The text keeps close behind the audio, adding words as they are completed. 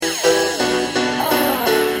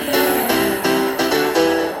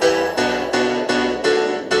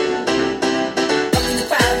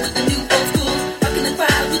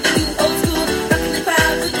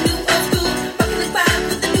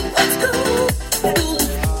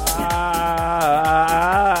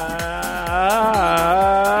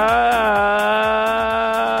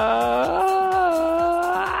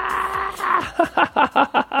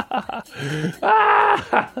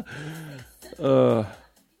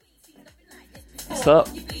What's up?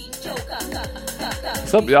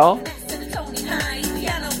 What's up, y'all?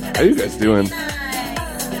 How you guys doing?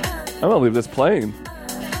 I'm gonna leave this playing.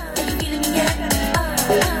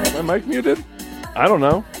 Is my mic muted? I don't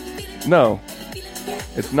know. No,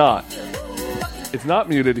 it's not. It's not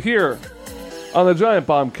muted here on the Giant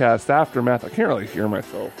Bombcast Aftermath. I can't really hear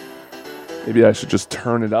myself. Maybe I should just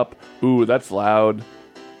turn it up. Ooh, that's loud.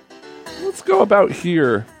 Let's go about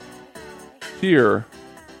here. Here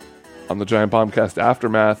on the Giant Bombcast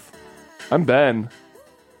Aftermath. I'm Ben.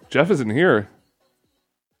 Jeff isn't here.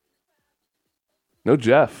 No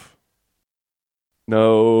Jeff.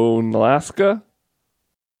 No Alaska.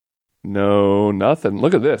 No nothing.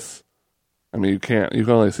 Look at this. I mean, you can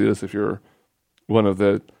only see this if you're one of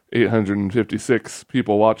the 856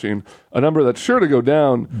 people watching. A number that's sure to go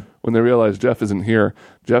down when they realize Jeff isn't here.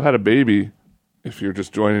 Jeff had a baby. If you're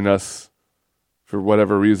just joining us for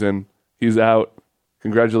whatever reason, he's out.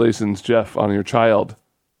 Congratulations, Jeff, on your child.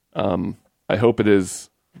 I hope it is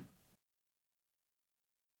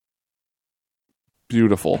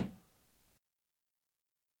beautiful.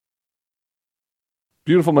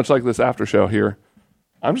 Beautiful, much like this after show here.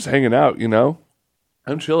 I'm just hanging out, you know.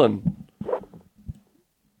 I'm chilling.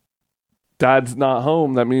 Dad's not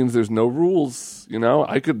home. That means there's no rules, you know.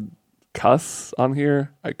 I could cuss on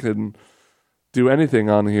here. I could do anything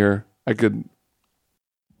on here. I don't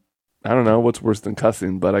know what's worse than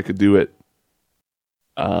cussing, but I could do it.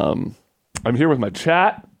 I'm here with my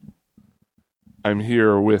chat. I'm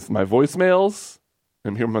here with my voicemails.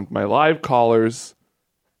 I'm here with my live callers.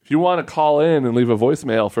 If you want to call in and leave a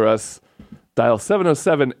voicemail for us, dial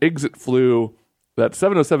 707-EXIT-FLU. That's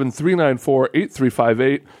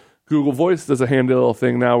 707-394-8358. Google Voice does a handy little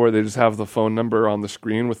thing now where they just have the phone number on the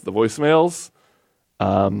screen with the voicemails.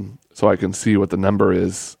 So I can see what the number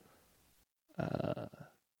is.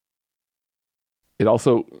 It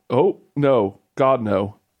also... Oh, no. God,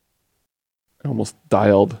 no. I almost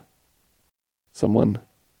dialed someone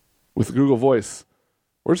with Google Voice.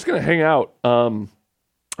 We're just going to hang out. I'm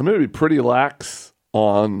going to be pretty lax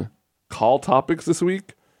on call topics this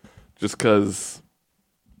week, just because,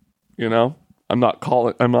 you know, I'm not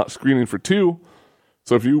screening for two.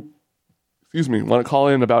 So if you, want to call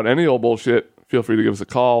in about any old bullshit, feel free to give us a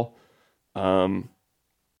call. I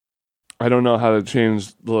don't know how to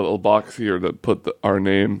change the little box here to put our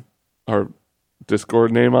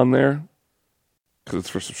Discord name on there, because it's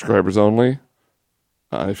for subscribers only.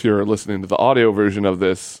 If you're listening to the audio version of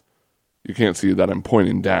this, you can't see that I'm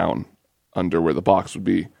pointing down under where the box would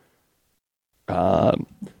be.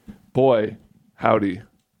 Boy, howdy.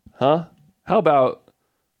 Huh? How about,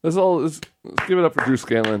 let's give it up for Drew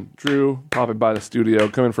Scanlon. Drew popping by the studio,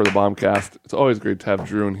 coming for the Bombcast. It's always great to have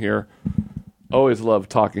Drew in here. Always love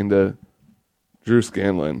talking to Drew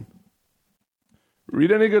Scanlon.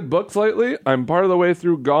 Read any good books lately? I'm part of the way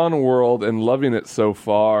through Gone World and loving it so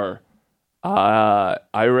far. I'm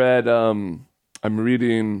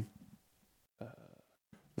reading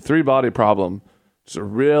The Three Body Problem. It's a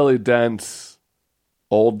really dense,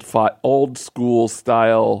 old school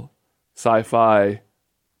style sci-fi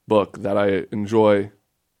book that I enjoy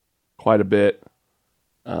quite a bit.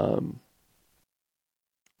 But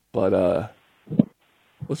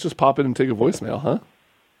let's just pop in and take a voicemail, huh?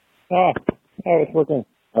 It's working.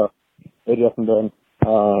 Hey, Jeff and Ben.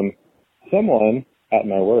 Someone at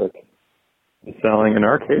my work is selling an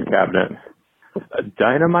arcade cabinet, a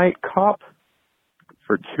Dynamite Cop,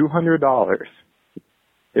 for $200.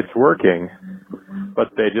 It's working,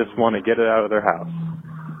 but they just want to get it out of their house.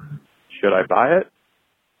 Should I buy it?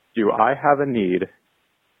 Do I have a need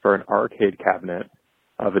for an arcade cabinet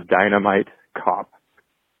of a Dynamite Cop?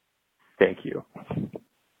 Thank you.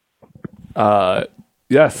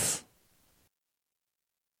 Yes.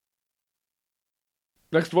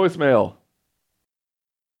 Next voicemail.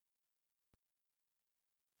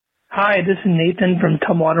 Hi, this is Nathan from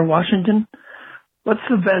Tumwater, Washington. What's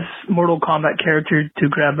the best Mortal Kombat character to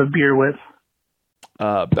grab a beer with?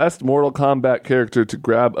 Best Mortal Kombat character to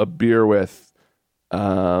grab a beer with.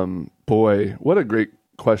 Boy, what a great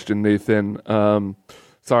question, Nathan.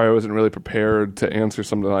 Sorry, I wasn't really prepared to answer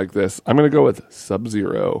something like this. I'm going to go with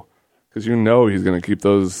Sub-Zero, because you know he's going to keep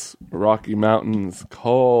those Rocky Mountains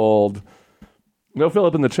cold. No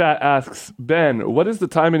Philip in the chat asks, Ben, what is the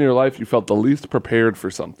time in your life you felt the least prepared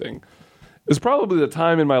for something? It's probably the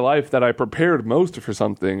time in my life that I prepared most for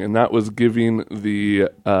something, and that was giving the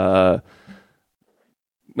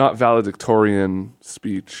not valedictorian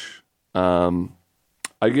speech. I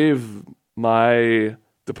gave my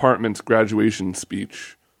department's graduation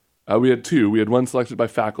speech. We had two. We had one selected by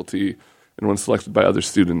faculty and one selected by other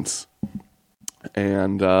students.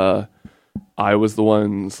 And I was the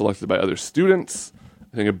one selected by other students.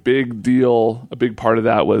 I think a big part of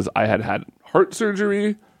that was I had heart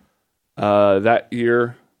surgery that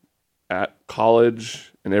year at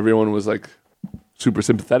college, and everyone was like super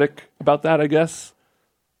sympathetic about that, I guess.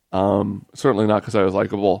 Certainly not because I was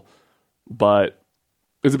likable, but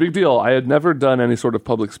it's a big deal. I had never done any sort of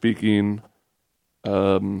public speaking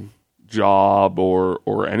job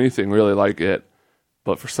or anything really like it,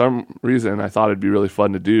 but for some reason I thought it'd be really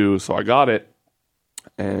fun to do, so I got it.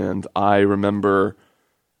 And I remember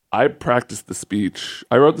I practiced the speech.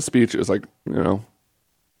 I wrote the speech. It was like,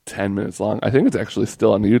 10 minutes long. I think it's actually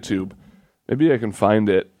still on YouTube. Maybe I can find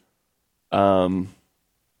it. And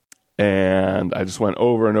I just went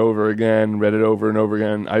over and over again, read it over and over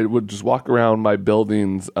again. I would just walk around my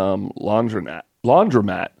building's laundromat,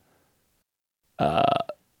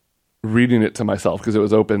 reading it to myself because it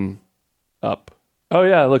was open up. Oh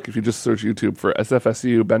yeah, look, if you just search YouTube for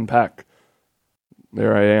SFSU Ben Peck,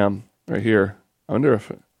 there I am, right here. I wonder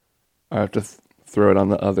if I have to throw it on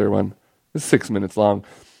the other one. It's 6 minutes long.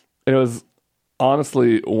 It was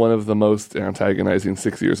honestly one of the most antagonizing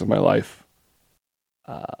 6 years of my life.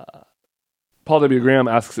 Paul W. Graham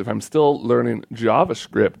asks if I'm still learning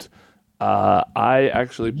JavaScript. I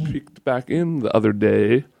actually peeked back in the other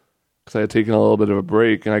day because I had taken a little bit of a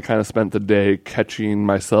break, and I kind of spent the day catching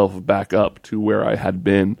myself back up to where I had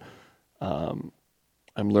been. I'm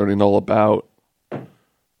learning all about,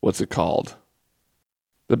 what's it called?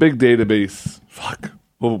 The big database. Fuck.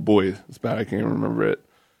 Oh boy, it's bad I can't remember it.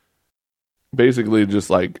 Basically just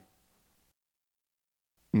like,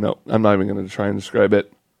 no, I'm not even going to try and describe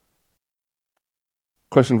it.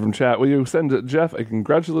 Question from chat. Will you send Jeff a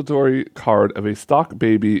congratulatory card of a stock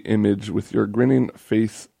baby image with your grinning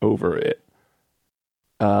face over it?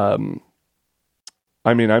 I'm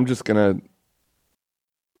just going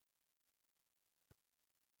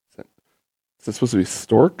to... Is this supposed to be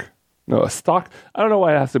stork? No, a stock... I don't know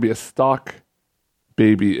why it has to be a stock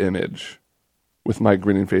baby image with my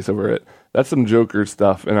grinning face over it. That's some Joker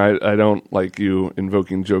stuff, and I don't like you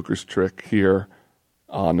invoking Joker's trick here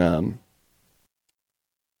on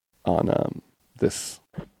this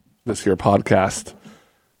here podcast.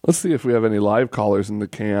 Let's see if we have any live callers in the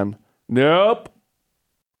can. Nope.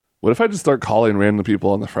 What if I just start calling random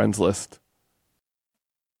people on the friends list?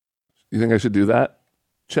 You think I should do that?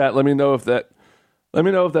 Chat, let me know if that's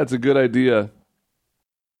a good idea.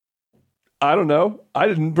 I don't know. I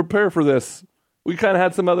didn't prepare for this. We kind of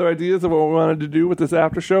had some other ideas of what we wanted to do with this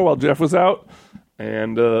after show while Jeff was out,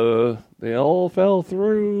 and they all fell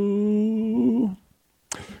through.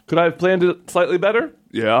 Could I have planned it slightly better?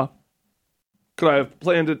 Yeah. Could I have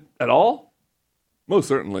planned it at all? Most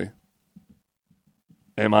certainly.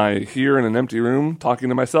 Am I here in an empty room talking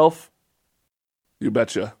to myself? You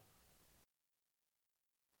betcha.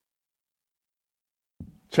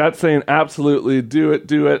 Chat saying absolutely, do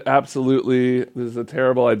it, absolutely. This is a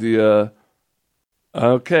terrible idea.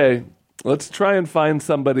 Okay, let's try and find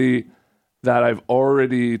somebody that I've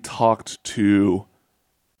already talked to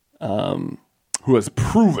who has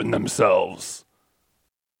proven themselves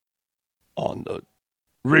on the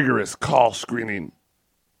rigorous call screening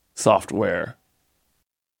software.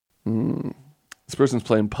 This person's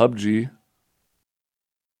playing PUBG.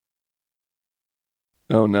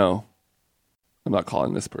 Oh no. I'm not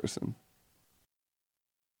calling this person.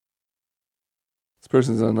 This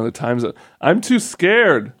person's on another time zone. I'm too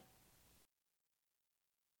scared.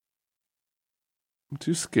 I'm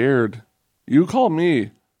too scared. You call me.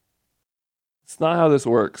 It's not how this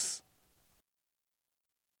works.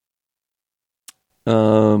 This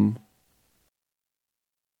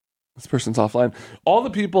person's offline. All the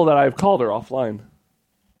people that I've called are offline.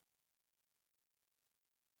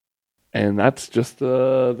 And that's just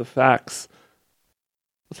the facts.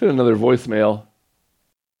 Let's hit another voicemail.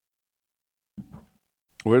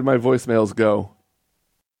 Where'd my voicemails go?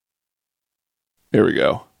 Here we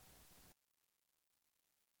go.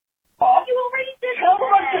 Oh, you already did. Tell them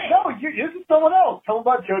about this is someone else. Tell them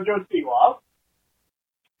about JoJo Siwa.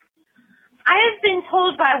 I have been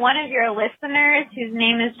told by one of your listeners, whose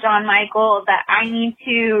name is John Michael, that I need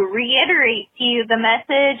to reiterate to you the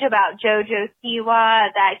message about JoJo Siwa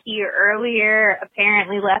that he earlier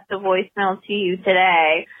apparently left a voicemail to you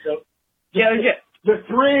today. So, JoJo. The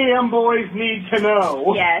 3AM boys need to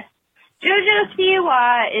know. Yes. JoJo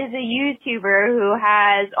Siwa is a YouTuber who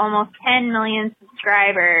has almost 10 million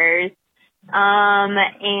subscribers,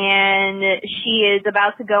 and she is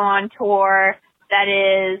about to go on tour that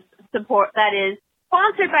is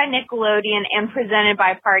sponsored by Nickelodeon and presented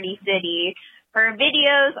by Party City. Her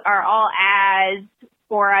videos are all ads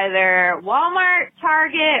for either Walmart,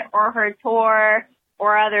 Target, or her tour,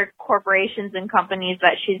 or other corporations and companies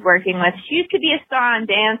that she's working with. She used to be a star on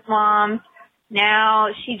Dance Moms. Now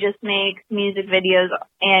she just makes music videos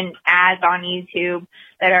and ads on YouTube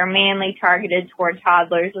that are mainly targeted toward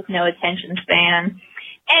toddlers with no attention span.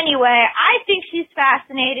 Anyway, I think she's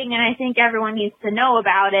fascinating, and I think everyone needs to know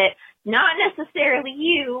about it. Not necessarily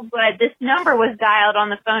you, but this number was dialed on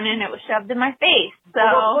the phone and it was shoved in my face. So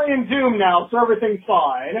well, we're playing Doom now, so everything's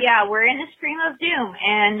fine. Yeah, we're in a stream of Doom,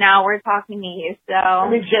 and now we're talking to you. So I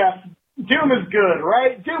mean, Jeff, Doom is good,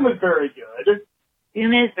 right? Doom is very good.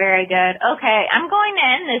 Doom is very good. Okay, I'm going to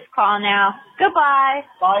end this call now. Goodbye.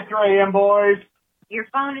 Bye, 3 a.m., boys. Your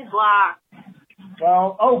phone is locked.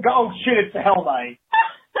 Well, oh shit, it's the Hell Knight.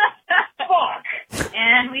 Fuck.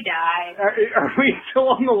 And we died. Are we still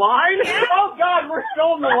on the line? Yeah. Oh God, we're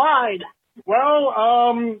still on the line. Well,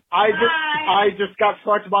 I just got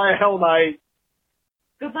fucked by a Hell Knight.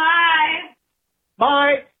 Goodbye.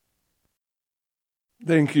 Bye.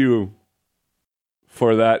 Thank you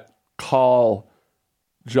for that call,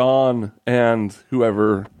 John, and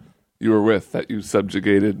whoever you were with that you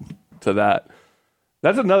subjugated to that.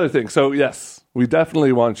 That's another thing. So, yes, we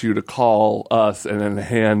definitely want you to call us and then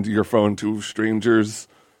hand your phone to strangers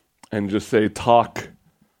and just say, talk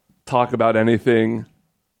about anything.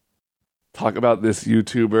 Talk about this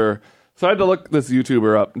YouTuber. So I had to look this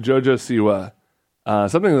YouTuber up, JoJo Siwa.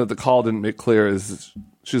 Something that the call didn't make clear is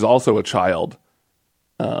she's also a child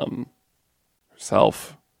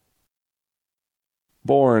herself.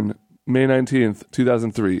 Born May 19th,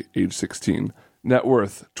 2003, age 16. Net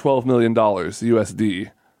worth, $12 million USD.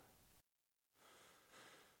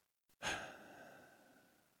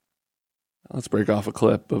 Let's break off a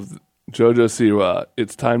clip of JoJo Siwa.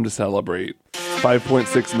 It's time to celebrate.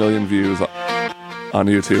 5.6 million views on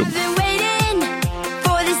YouTube.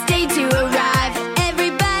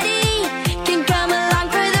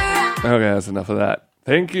 Okay, that's enough of that.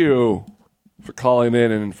 Thank you for calling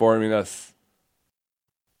in and informing us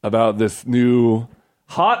about this new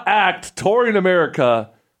hot act touring America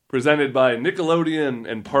presented by Nickelodeon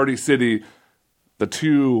and Party City, the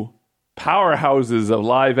two powerhouses of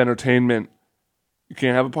live entertainment. You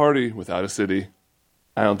can't have a party without a city.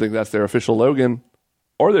 I don't think that's their official slogan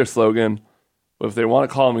or their slogan, but if they want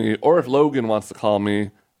to call me, or if Logan wants to call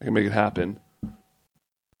me, I can make it happen.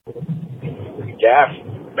 Jeff,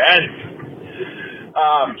 Ben.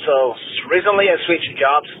 So recently I switched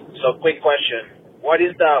jobs. So quick question. What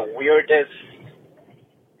is the weirdest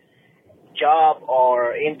job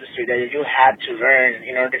or industry that you had to learn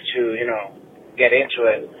in order to, get into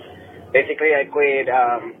it? Basically, I quit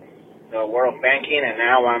the world of banking, and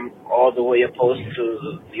now I'm all the way opposed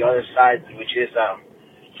to the other side, which is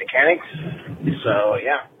mechanics. So,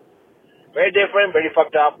 yeah. Very different, very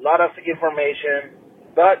fucked up, a lot of information,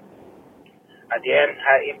 but at the end,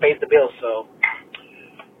 it pays the bills. So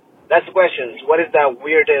that's the question. What is the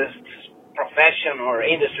weirdest profession or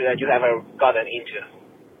industry that you have ever gotten into?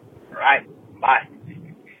 All right. Bye.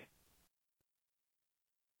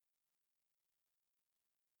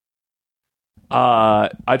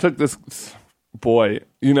 I took this, boy,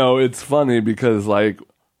 it's funny because a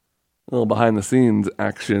little behind the scenes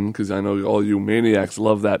action, because I know all you maniacs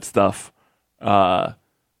love that stuff.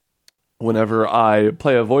 Whenever I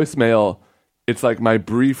play a voicemail, it's like my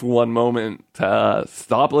brief one moment to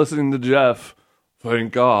stop listening to Jeff,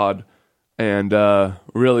 thank God, and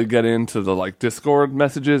really get into the Discord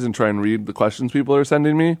messages and try and read the questions people are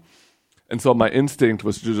sending me. And so my instinct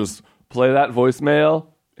was to just play that voicemail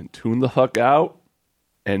and tune the fuck out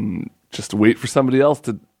and just wait for somebody else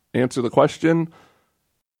to answer the question.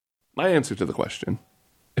 My answer to the question,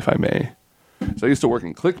 if I may. So I used to work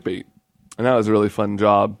in clickbait, and that was a really fun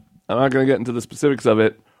job. I'm not going to get into the specifics of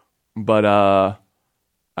it, but I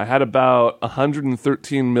had about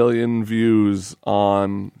 113 million views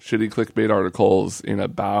on shitty clickbait articles in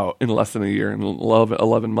less than a year, in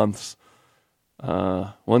 11 months.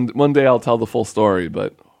 One day I'll tell the full story,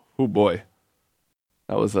 but oh boy,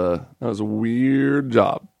 that was a weird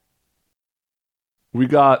job. We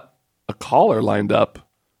got a caller lined up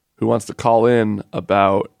who wants to call in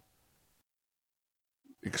about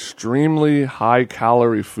extremely high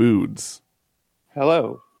calorie foods.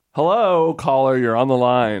 Hello, caller, you're on the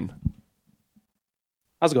line.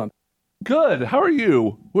 how's it going? Good. How are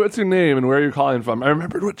you? What's your name and where are you calling from? I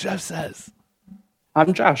remembered what Jeff says.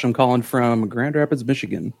 I'm Josh. I'm calling from Grand Rapids,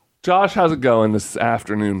 Michigan. Josh, how's it going this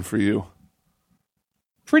afternoon for you?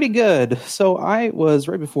 Pretty good. So I was,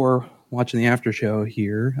 right before watching the after show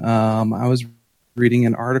here, I was reading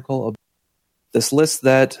an article of this list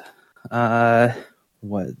that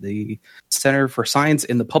the Center for Science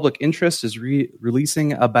in the Public Interest is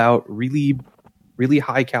releasing about really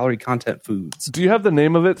high calorie content foods. Do you have the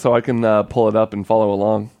name of it so I can pull it up and follow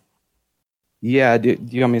along? Yeah, do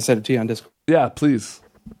you want me to send it to you on Discord? Yeah, please.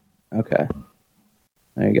 Okay.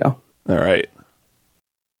 There you go. All right.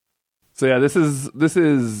 So yeah, this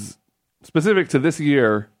is specific to this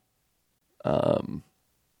year.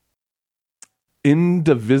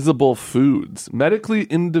 Indivisible foods. Medically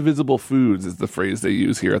indivisible foods is the phrase they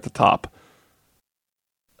use here at the top.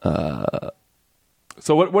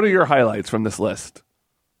 So what are your highlights from this list?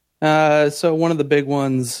 So one of the big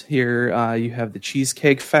ones here, you have the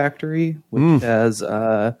Cheesecake Factory, which has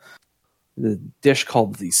the dish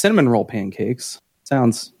called the cinnamon roll pancakes.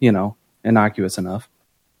 Sounds, innocuous enough.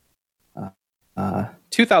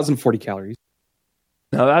 2,040 calories.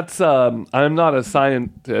 Now that's I'm not a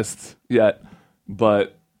scientist yet,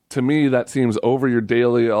 but to me that seems over your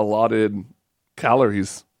daily allotted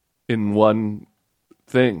calories in one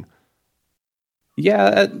thing.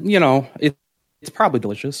 Yeah, it's probably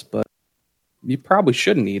delicious, but you probably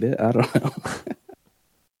shouldn't eat it. I don't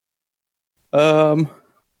know.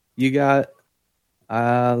 You got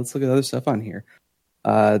let's look at other stuff on here.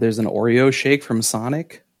 There's an Oreo shake from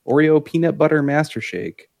Sonic. Oreo peanut butter master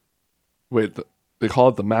shake. Wait, they call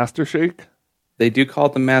it the Master Shake? They do call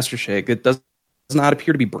it the Master Shake. It does not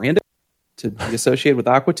appear to be branded to be associated with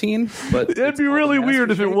Aqua Teen, but it'd be really weird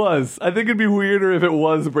if it was. I think it'd be weirder if it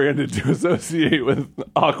was branded to associate with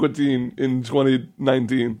Aqua Teen in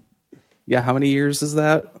 2019. Yeah, how many years has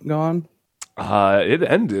that gone? It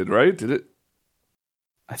ended, right? Did it?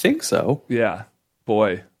 I think so. Yeah.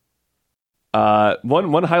 Boy.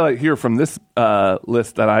 One highlight here from this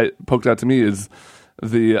list that I poked out to me is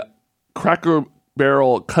the Cracker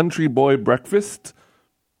Barrel Country Boy Breakfast.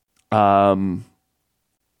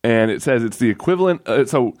 And it says it's the equivalent.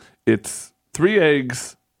 So it's 3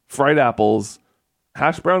 eggs, fried apples,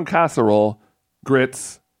 hash brown casserole,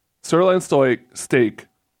 grits, sirloin steak,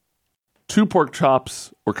 2 pork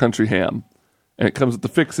chops, or country ham. And it comes with the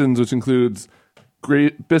fixins, which includes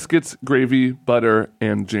biscuits, gravy, butter,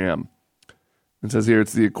 and jam. It says here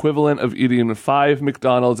it's the equivalent of eating 5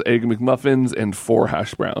 McDonald's Egg McMuffins and 4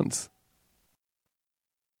 hash browns.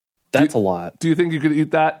 That's a lot. Do you think you could eat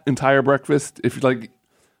that entire breakfast if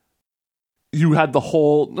you had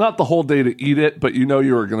not the whole day to eat it, but you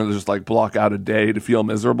were going to just block out a day to feel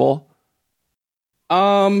miserable?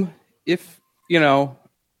 If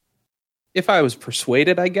I was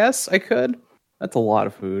persuaded, I guess I could. That's a lot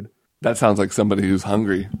of food. That sounds like somebody who's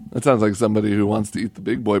hungry. That sounds like somebody who wants to eat the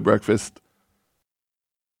big boy breakfast.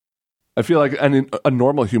 I feel like a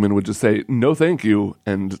normal human would just say, no, thank you,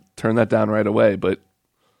 and turn that down right away. But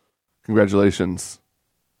congratulations.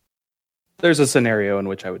 There's a scenario in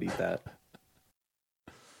which I would eat that.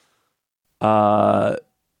 I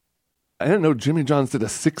didn't know Jimmy John's did a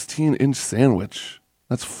 16-inch sandwich.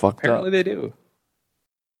 That's fucked Apparently up. They do.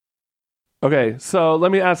 Okay, so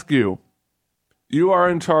let me ask you. You are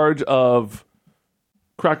in charge of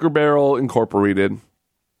Cracker Barrel Incorporated,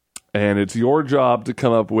 and it's your job to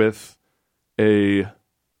come up with a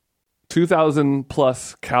 2,000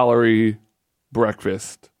 plus calorie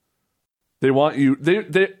breakfast. They want you.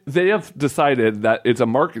 They have decided that it's a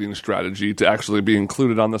marketing strategy to actually be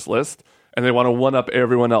included on this list, and they want to one up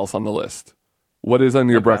everyone else on the list. What is on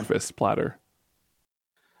your breakfast platter?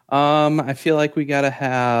 I feel like we got to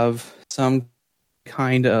have some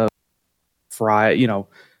kind of fry.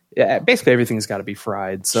 Basically everything's got to be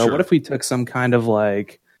fried. So Sure. What if we took some kind of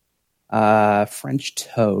French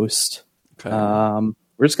toast? Okay.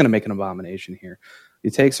 We're just going to make an abomination here. You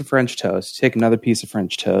take some French toast. You take another piece of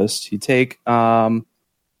French toast. You take some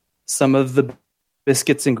of the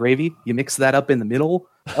biscuits and gravy. You mix that up in the middle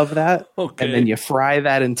of that. Okay. And then you fry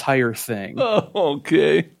that entire thing. Oh,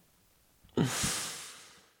 okay.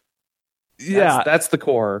 Yeah. That's the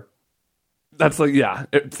core. That's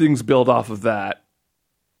things build off of that.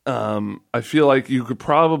 I feel like you could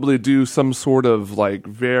probably do some sort of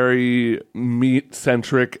very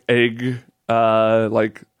meat-centric egg,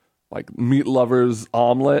 like meat lovers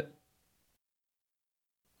omelet.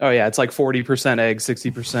 Oh yeah, it's 40% egg,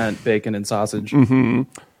 60% bacon and sausage.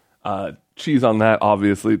 Mm-hmm. Cheese on that,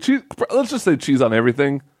 obviously. Cheese. Let's just say cheese on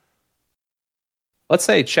everything. Let's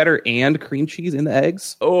say cheddar and cream cheese in the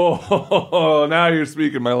eggs. Oh, now you're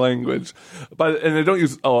speaking my language. And they don't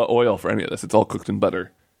use oil for any of this. It's all cooked in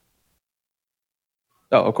butter.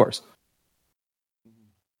 Oh, of course.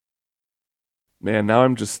 Man, now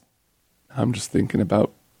I'm just thinking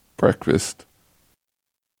about breakfast.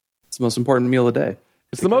 It's the most important meal of the day.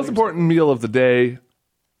 It's the most important meal of the day.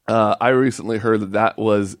 I recently heard that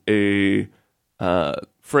was a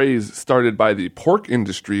phrase started by the pork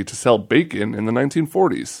industry to sell bacon in the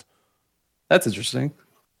 1940s. That's interesting.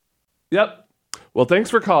 Yep. Well, thanks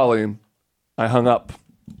for calling. I hung up.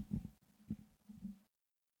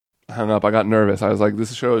 I got nervous. I was like,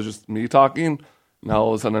 this show is just me talking. Now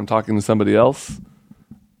all of a sudden I'm talking to somebody else.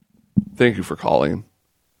 Thank you for calling.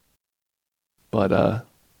 But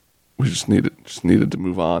we just needed to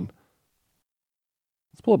move on.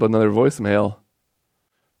 Let's pull up another voicemail.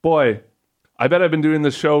 Boy, I bet I've been doing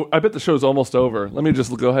this show. I bet the show's almost over. Let me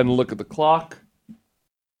just go ahead and look at the clock.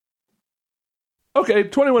 Okay,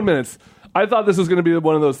 21 minutes. I thought this was going to be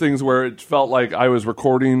one of those things where it felt like I was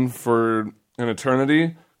recording for an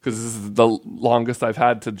eternity, because this is the longest I've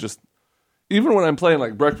had to just... Even when I'm playing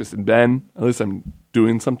like Breakfast in Ben, at least I'm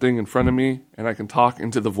doing something in front of me, and I can talk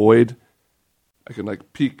into the void. I can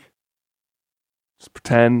like peek, just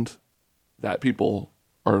pretend that people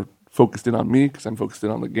are focused in on me because I'm focused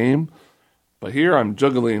in on the game. But here I'm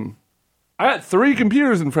juggling. I got 3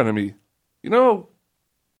 computers in front of me. You know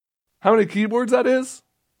how many keyboards that is?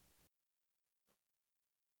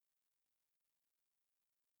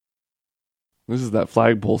 This is that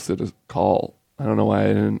flagpole call. I don't know why I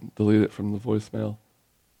didn't delete it from the voicemail.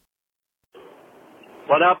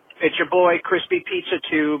 What up? It's your boy, Crispy Pizza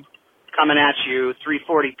Tube, coming at you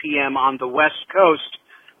 3:40 p.m. on the West Coast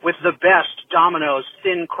with the best Domino's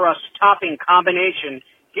thin crust topping combination.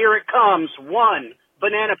 Here it comes. 1,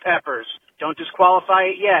 banana peppers. Don't disqualify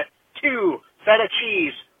it yet. 2, feta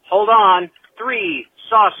cheese. Hold on. 3,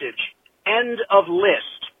 sausage. End of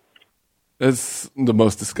list. That's the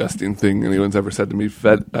most disgusting thing anyone's ever said to me.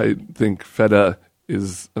 I think feta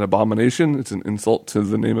is an abomination. It's an insult to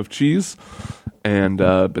the name of cheese. And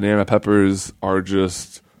banana peppers are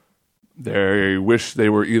just... They wish they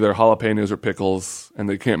were either jalapenos or pickles, and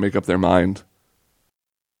they can't make up their mind.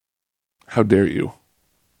 How dare you,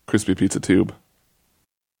 Crispy Pizza Tube?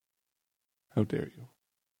 How dare you?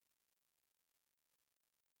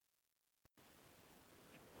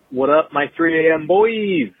 What up, my 3 a.m.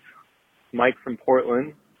 boys? Mike from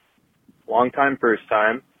Portland. Long time, first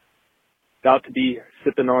time. About to be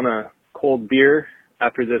sipping on a cold beer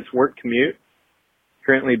after this work commute.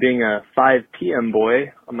 Currently being a 5 p.m.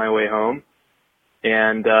 boy on my way home.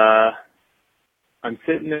 And I'm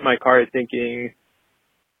sitting in my car thinking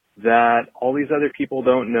that all these other people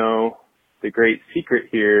don't know the great secret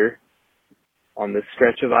here on this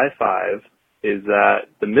stretch of I-5 is that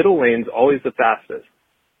the middle lane's always the fastest.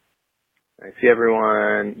 I see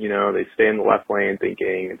everyone, they stay in the left lane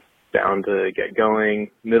thinking it's bound to get going.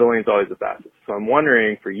 Middle lane's always the fastest. So I'm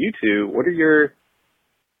wondering, for you two, what are your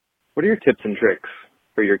tips and tricks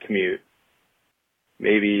for your commute?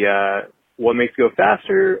 Maybe what makes it go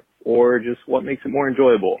faster, or just what makes it more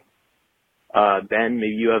enjoyable? Ben,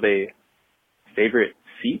 maybe you have a favorite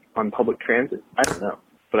seat on public transit? I don't know,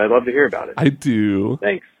 but I'd love to hear about it. I do.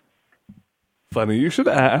 Thanks. Funny you should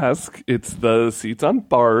ask. It's the seats on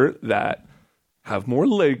BART that have more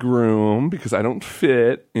leg room, because I don't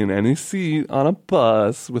fit in any seat on a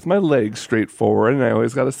bus with my legs straight forward, and I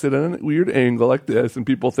always got to sit at a weird angle like this, and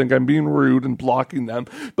people think I'm being rude and blocking them,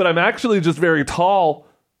 but I'm actually just very tall.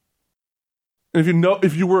 And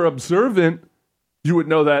if you were observant, you would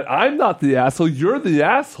know that I'm not the asshole. You're the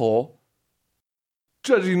asshole.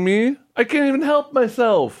 Judging me, I can't even help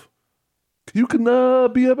myself. You can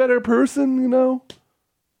be a better person,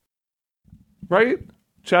 right?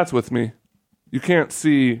 Chat's with me. You can't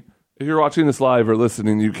see. If you're watching this live or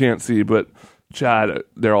listening, you can't see, but chat,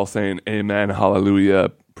 they're all saying amen,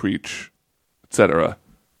 hallelujah, preach, etc.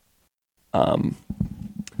 I'm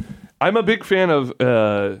a big fan of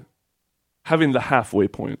having the halfway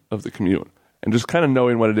point of the commute and just kind of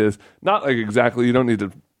knowing what it is. Not like exactly, you don't need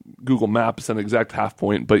to Google Maps an exact half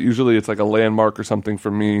point, but usually it's like a landmark or something for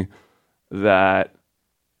me that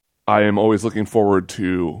I am always looking forward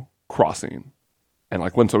to crossing. And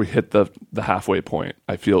like once we hit the halfway point,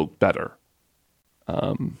 I feel better.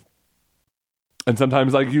 And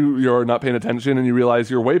sometimes like you're not paying attention and you realize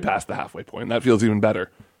you're way past the halfway point, and that feels even better.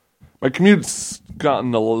 My commute's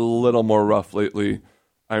gotten a little more rough lately.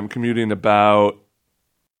 I'm commuting about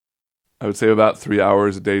 3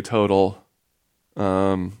 hours a day total.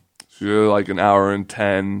 So like an hour and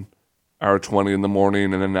 10, hour 20 in the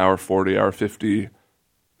morning, and then an hour 40, hour 50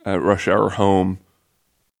 at rush hour home.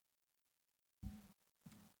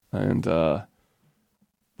 And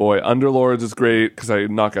boy, Underlords is great because I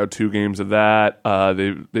knock out 2 games of that.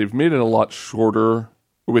 They've made it a lot shorter,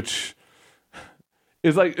 which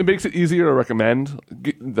is like, it makes it easier to recommend.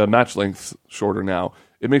 The match length's shorter now.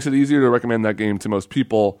 It makes it easier to recommend that game to most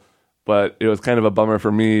people, but it was kind of a bummer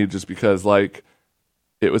for me just because like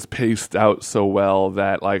it was paced out so well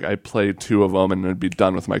that like I played 2 of them and it'd be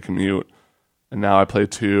done with my commute. And now I play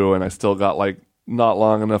 2 and I still got like not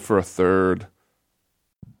long enough for a third.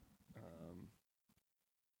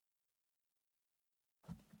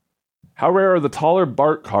 How rare are the taller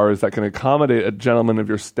BART cars that can accommodate a gentleman of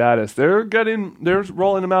your status? They're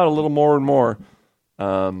rolling them out a little more and more.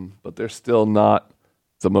 But they're still not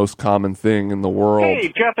the most common thing in the world. Hey,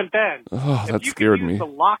 Jeff and Ben. Oh, that if you scared could use me. the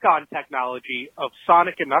lock-on technology of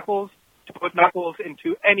Sonic and Knuckles to put Knuckles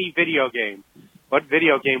into any video game, what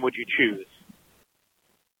video game would you choose?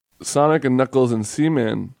 Sonic and Knuckles and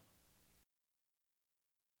Seaman.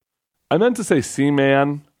 I meant to say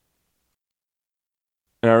Seaman.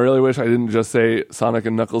 And I really wish I didn't just say Sonic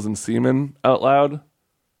and Knuckles and Seaman out loud.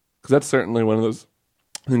 Because that's certainly one of those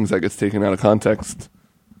things that gets taken out of context.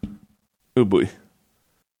 Oh boy.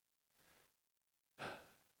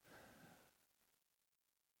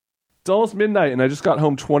 It's almost midnight and I just got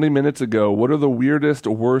home 20 minutes ago. What are the weirdest,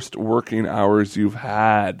 worst working hours you've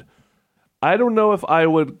had? I don't know if I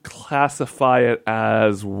would classify it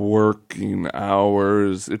as working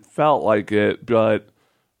hours. It felt like it, but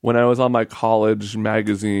when I was on my college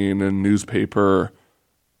magazine and newspaper,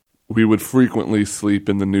 we would frequently sleep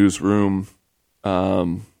in the newsroom,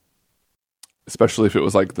 especially if it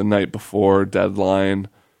was like the night before deadline.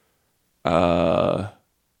 It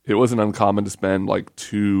wasn't uncommon to spend like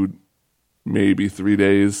 2, maybe 3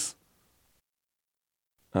 days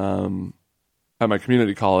at my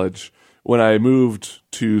community college. When I moved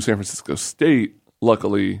to San Francisco State,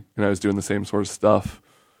 luckily, and I was doing the same sort of stuff,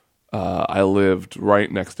 I lived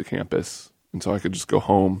right next to campus, and so I could just go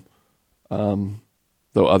home,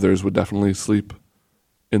 though others would definitely sleep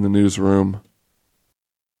in the newsroom.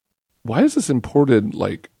 Why is this imported?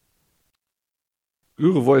 Like,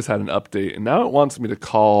 Google Voice had an update, and now it wants me to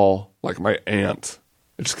call, like, my aunt.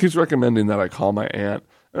 It just keeps recommending that I call my aunt.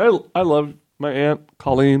 And I love my aunt,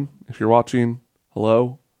 Colleen. If you're watching,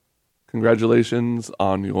 hello. Congratulations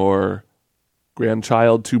on your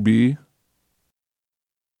grandchild-to-be.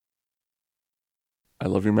 I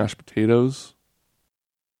love your mashed potatoes.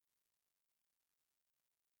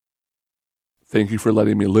 Thank you for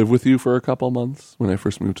letting me live with you for a couple months when I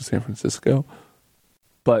first moved to San Francisco.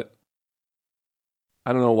 But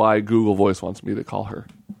I don't know why Google Voice wants me to call her.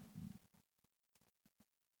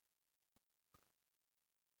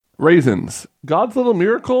 Raisins, God's little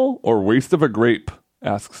miracle or waste of a grape?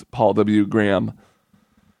 Asks Paul W. Graham.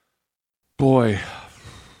 Boy,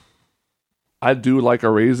 I do like a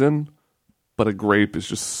raisin, but a grape is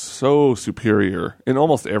just so superior in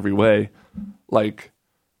almost every way. Like,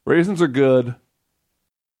 raisins are good.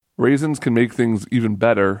 Raisins can make things even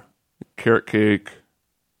better. Carrot cake.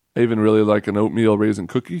 I even really like an oatmeal raisin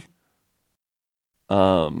cookie.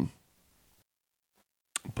 But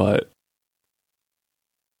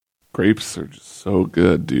grapes are just so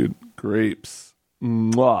good, dude. Grapes.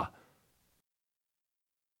 Mwah.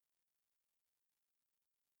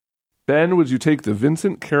 Ben, would you take the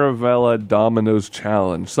Vincent Caravella Domino's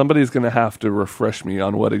Challenge? Somebody's going to have to refresh me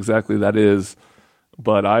on what exactly that is.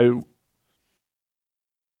 But I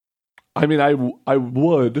mean, I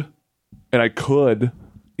would, and I could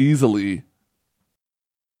easily.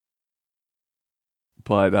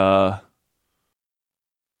 But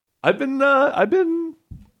I've been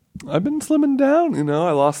slimming down, you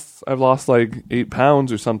know. I've lost like 8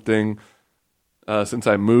 pounds or something since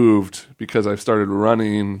I moved because I've started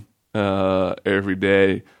running every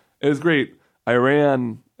day. It was great. I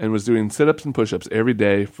ran and was doing sit-ups and push-ups every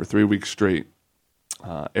day for 3 weeks straight.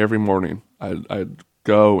 Every morning I'd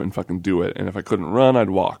go and fucking do it. And if I couldn't run,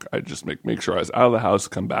 I'd walk. I'd just make sure I was out of the house,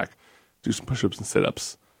 come back, do some push-ups and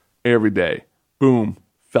sit-ups every day. Boom.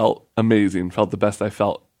 Felt amazing. Felt the best I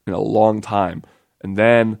felt in a long time. And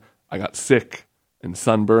then I got sick and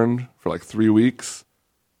sunburned for like 3 weeks.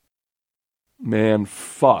 Man,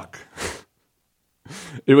 fuck.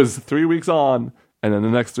 It was 3 weeks on, and then the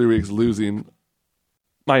next 3 weeks losing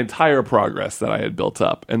my entire progress that I had built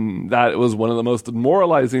up. And that was one of the most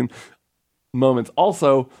demoralizing moments.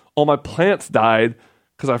 Also, all my plants died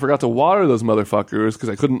because I forgot to water those motherfuckers because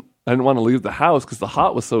I didn't want to leave the house because the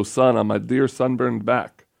hot was so sun on my dear sunburned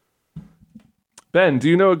back. Ben, do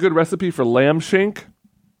you know a good recipe for lamb shank?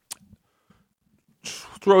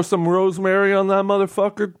 Throw some rosemary on that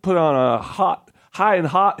motherfucker. Put on a high and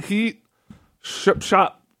hot heat.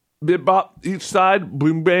 Shop, bip bop each side.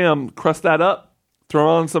 Boom bam. Crust that up. Throw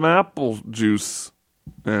on some apple juice.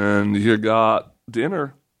 And you got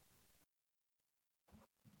dinner.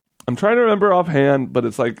 I'm trying to remember offhand, but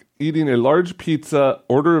it's like eating a large pizza,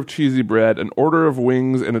 order of cheesy bread, an order of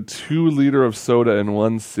wings, and a 2 liter of soda in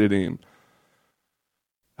one sitting.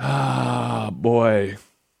 Ah, boy.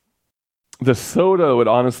 The soda would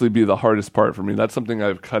honestly be the hardest part for me. That's something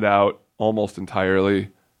I've cut out almost entirely.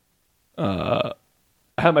 I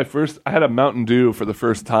had a Mountain Dew for the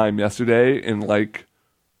first time yesterday in like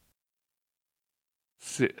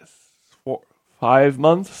 5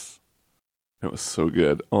 months. It was so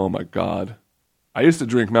good. Oh my God. I used to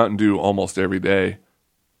drink Mountain Dew almost every day.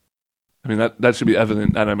 I mean, that should be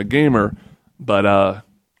evident that I'm a gamer, but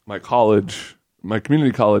my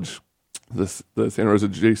community college, the Santa Rosa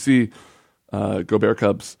JC, Go Bear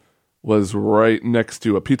Cubs, was right next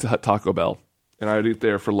to a Pizza Hut Taco Bell. And I would eat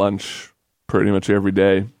there for lunch pretty much every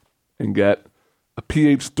day and get a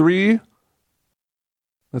PH3.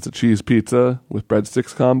 That's a cheese pizza with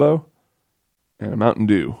breadsticks combo and a Mountain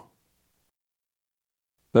Dew.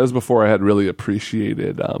 That was before I had really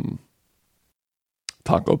appreciated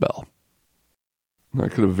Taco Bell. I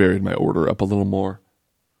could have varied my order up a little more.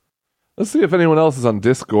 Let's see if anyone else is on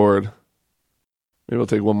Discord. Maybe I'll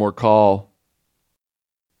take one more call.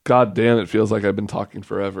 God damn, it feels like I've been talking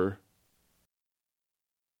forever.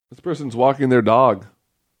 This person's walking their dog.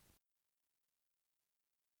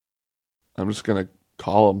 I'm just going to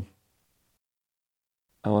call him.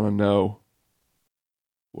 I want to know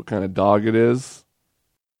what kind of dog it is.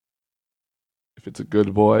 If it's a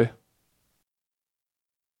good boy.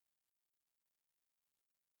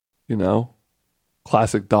 You know,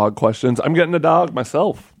 classic dog questions. I'm getting a dog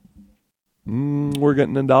myself. We're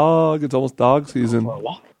getting a dog. It's almost dog season.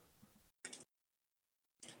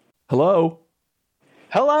 Hello.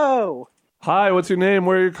 Hello. Hi, what's your name?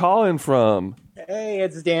 Where are you calling from? Hey,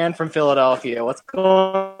 it's Dan from Philadelphia. What's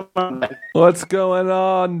going on? What's going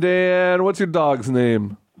on, Dan? What's your dog's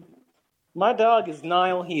name? My dog is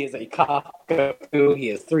Niall. He is a cockapoo. He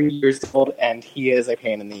is 3 years old, and he is a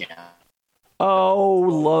pain in the ass. Oh,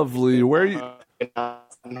 lovely. Where are you?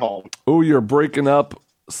 Home. Oh, you're breaking up.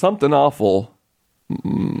 Something awful.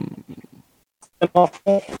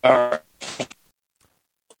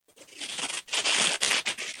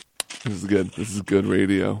 This is good. This is good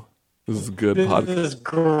radio. This is good podcast. This is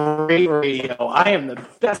great radio. I am the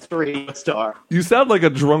best radio star. You sound like a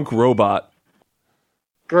drunk robot.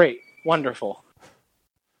 Great. Wonderful.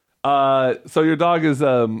 So your dog is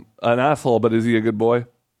an asshole, but is he a good boy?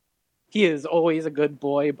 He is always a good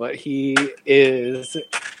boy, but he is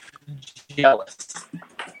jealous.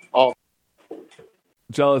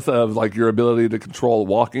 Jealous of like your ability to control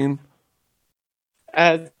walking?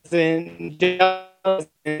 As in jealous,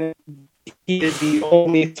 and he is the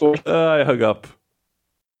only source. I hung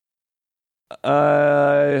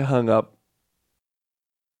up.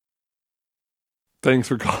 Thanks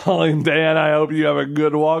for calling, Dan. I hope you have a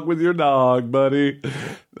good walk with your dog, buddy.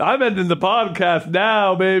 I'm ending the podcast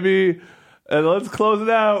now, baby. And let's close it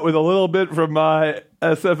out with a little bit from my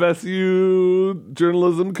SFSU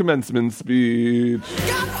journalism commencement speech.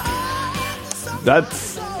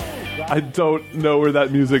 I don't know where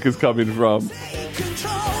that music is coming from.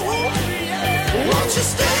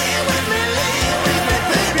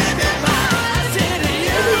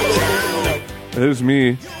 There's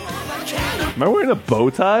me. Am I wearing a bow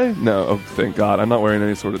tie? No, oh, thank God. I'm not wearing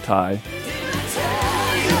any sort of tie.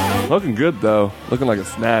 Looking good, though. Looking like a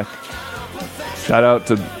snack. Shout out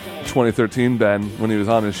to 2013 Ben when he was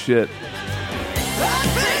on his shit.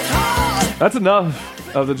 That's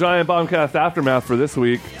enough of the Giant Bombcast Aftermath for this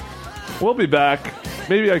week. We'll be back.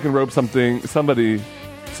 Maybe I can rope someone.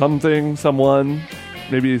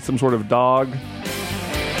 Maybe some sort of dog.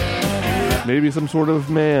 Maybe some sort of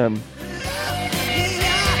man.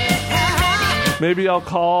 Maybe I'll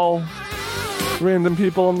call random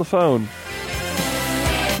people on the phone.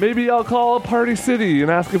 Maybe I'll call Party City and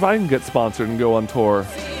ask if I can get sponsored and go on tour.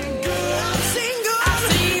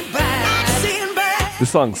 This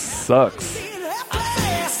song sucks.